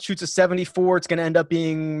 Goes out, shoots a 74. It's going to end up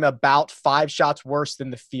being about 5 shots worse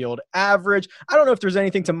than the field average. I don't know if there's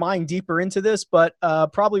anything to mine deeper into this, but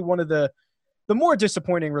probably one of the more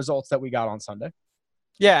disappointing results that we got on Sunday.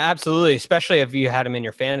 Yeah, absolutely. Especially if you had him in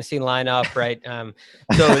your fantasy lineup, right?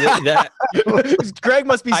 Greg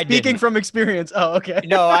must be speaking from experience. Oh, okay.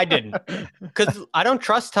 No, I didn't, because I don't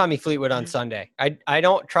trust Tommy Fleetwood on Sunday. I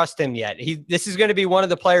don't trust him yet. This is going to be one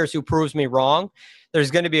of the players who proves me wrong.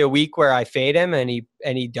 There's going to be a week where I fade him, and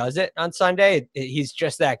he does it on Sunday. He's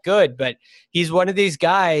just that good, but he's one of these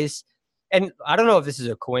guys. And I don't know if this is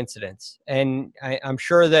a coincidence, and I'm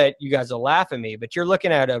sure that you guys will laugh at me, but you're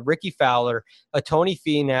looking at a Ricky Fowler, a Tony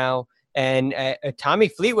Finau, and a Tommy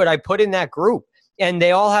Fleetwood I put in that group. And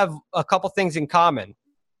they all have a couple things in common.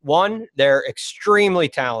 One, they're extremely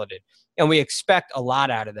talented, and we expect a lot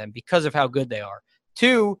out of them because of how good they are.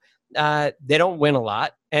 Two, they don't win a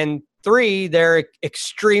lot. And 3, they're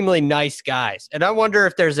extremely nice guys. And I wonder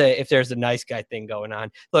if there's a nice guy thing going on.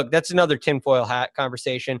 Look, that's another tinfoil hat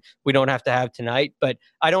conversation we don't have to have tonight, but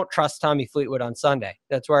I don't trust Tommy Fleetwood on Sunday.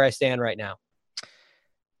 That's where I stand right now.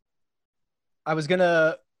 I was going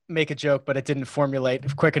to make a joke, but it didn't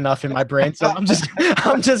formulate quick enough in my brain. So I'm just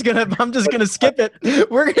gonna skip it.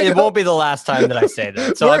 It won't be the last time that I say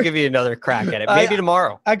that. So I'll give you another crack at it. Maybe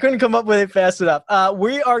tomorrow. I couldn't come up with it fast enough.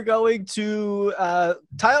 We are going to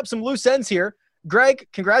tie up some loose ends here. Greg,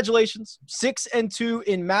 congratulations. 6-2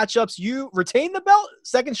 in matchups. You retain the belt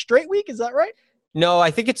 2nd straight week. Is that right? No,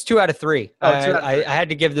 I think it's 2 out of 3. I had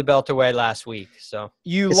to give the belt away last week. So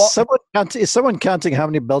is someone counting how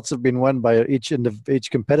many belts have been won by each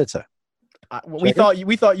competitor? We thought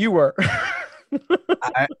you were.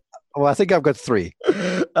 I think I've got 3.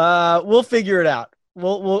 We'll figure it out.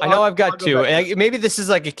 We'll I know I've got I'll go 2. back. Maybe this is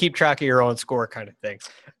like a keep track of your own score kind of thing.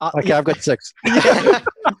 Okay, Yeah. I've got 6.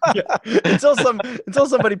 Yeah. Until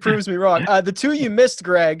somebody proves me wrong. The 2 you missed,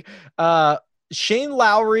 Greg. Shane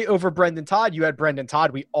Lowry over Brendan Todd. You had Brendan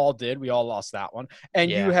Todd. We all did. We all lost that one. And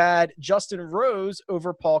you had Justin Rose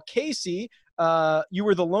over Paul Casey. You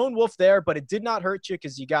were the lone wolf there, but it did not hurt you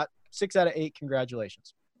because you got 6 out of 8.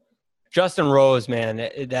 Congratulations. Justin Rose, man,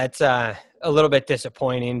 that's a little bit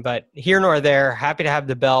disappointing, but here nor there. Happy to have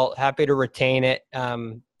the belt. Happy to retain it.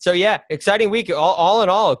 So yeah, exciting week. All in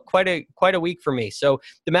all, quite a week for me. So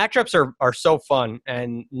the matchups are so fun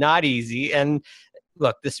and not easy. And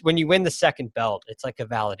look, when you win the second belt, it's like a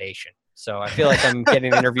validation. So I feel like I'm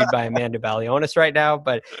getting interviewed by Amanda Balionis right now,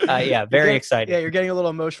 but yeah, very excited. Yeah, you're getting a little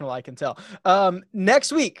emotional, I can tell.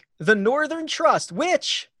 Next week, the Northern Trust,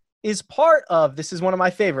 which is part of, this is one of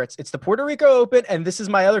my favorites. It's the Puerto Rico Open, and this is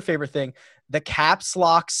my other favorite thing, the Caps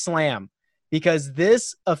Lock Slam, because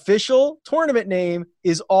this official tournament name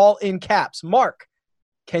is all in caps. Mark,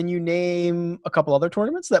 can you name a couple other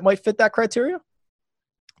tournaments that might fit that criteria?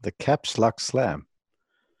 The Caps Lock Slam.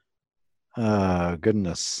 Oh,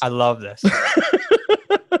 goodness. I love this.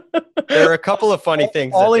 There are a couple of funny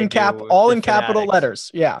things. All in capital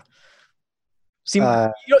letters. Yeah. See,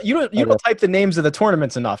 you don't type the names of the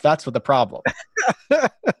tournaments enough. That's what the problem.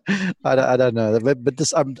 I don't know, but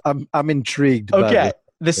this I'm intrigued. Okay,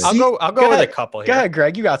 I'll go with a couple here. Go ahead,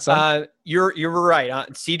 Greg. You got some. You're right.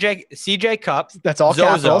 CJ Cup. That's all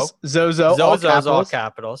capitals. Zozo all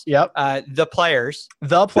capitals. Yep. The players.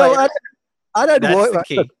 The players. No, I don't That's work. the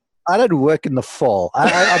key. I don't work in the fall.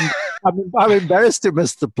 I'm embarrassed to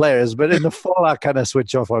miss the players, but in the fall I kind of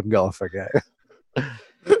switch off on golf. Okay.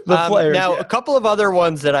 The players. Now, a couple of other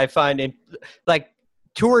ones that I find like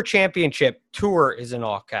Tour Championship. Tour is in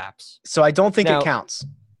all caps. So I don't think it counts.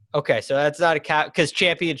 Okay, so that's not a cap because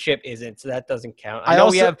championship isn't, so that doesn't count. I know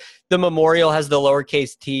we have the Memorial has the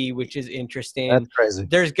lowercase t, which is interesting. That's crazy.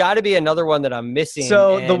 There's got to be another one that I'm missing.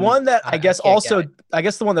 So the one that I guess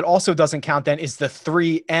the one that also doesn't count then is the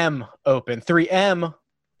 3M Open. 3M,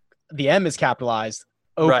 the M is capitalized.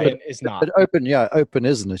 Open is not. But open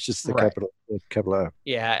isn't. It's just the capital O.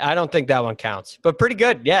 Yeah, I don't think that one counts, but pretty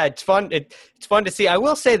good. Yeah, it's fun. It's fun to see. I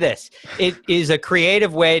will say this: it is a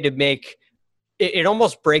creative way to make. It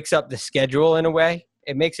almost breaks up the schedule in a way.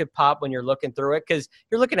 It makes it pop when you're looking through it because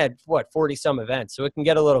you're looking at 40 some events, so it can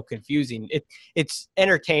get a little confusing. It's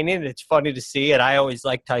entertaining and it's funny to see, and I always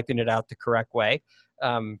like typing it out the correct way.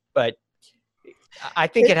 But I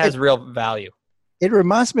think it has real value. It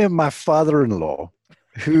reminds me of my father-in-law,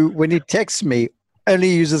 who, when he texts me, only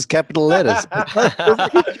uses capital letters.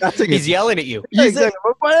 He's yelling at you. This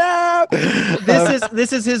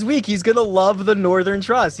is his week. He's gonna love the Northern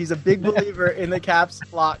Trust. He's a big believer in the Caps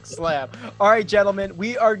Lock Slam. All right, gentlemen,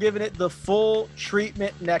 we are giving it the full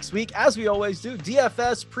treatment next week, as we always do.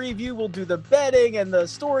 DFS preview. We'll do the betting and the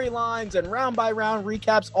storylines and round by round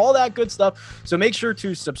recaps, all that good stuff. So make sure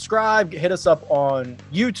to subscribe. Hit us up on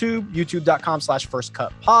YouTube,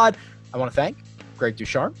 youtube.com/firstcutpod. I want to thank Greg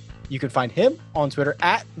Ducharme. You can find him on Twitter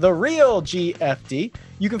at TheRealGFD.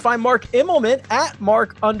 You can find Mark Immelman at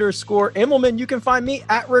Mark_Immelman. You can find me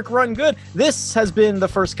at Rick Run Good. This has been The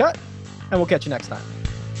First Cut, and we'll catch you next time.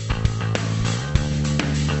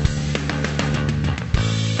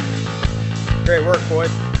 Great work, boys.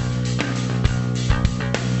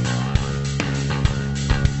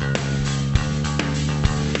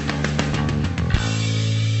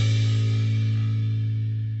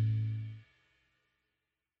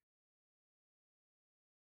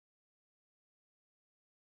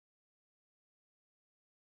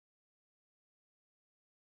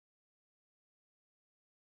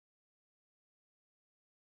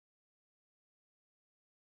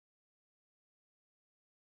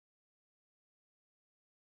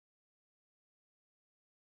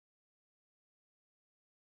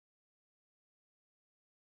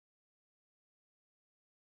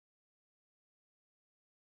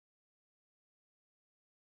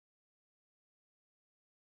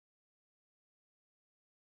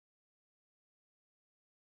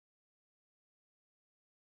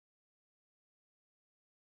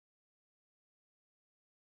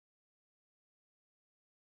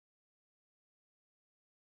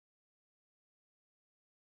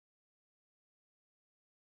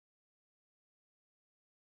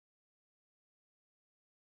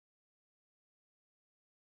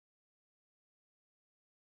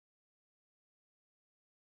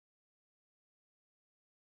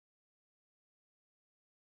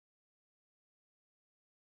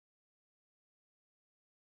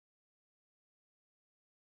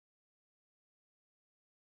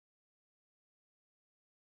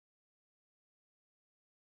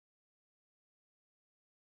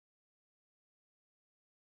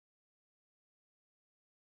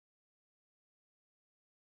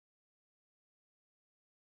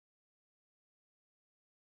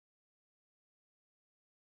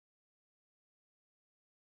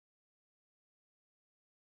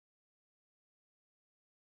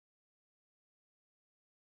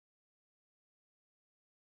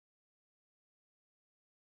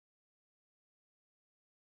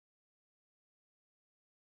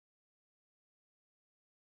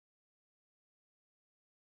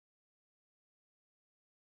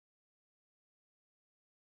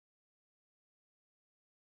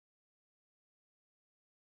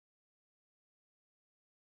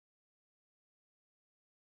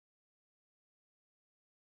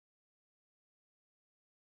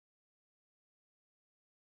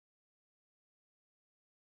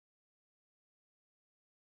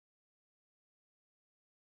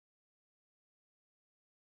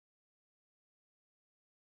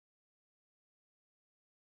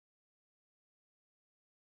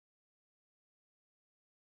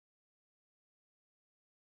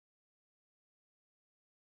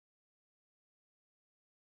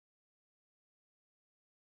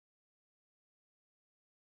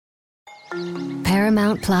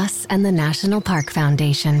 Paramount Plus and the National Park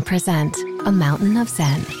Foundation present A Mountain of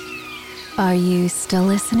Zen. Are you still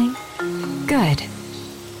listening? Good.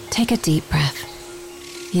 Take a deep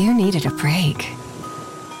breath. You needed a break.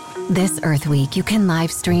 This Earth Week, you can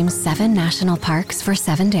live stream 7 national parks for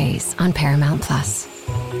 7 days on Paramount Plus.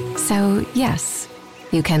 So, yes,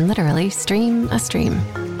 you can literally stream a stream.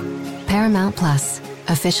 Paramount Plus,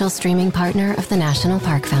 official streaming partner of the National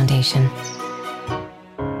Park Foundation.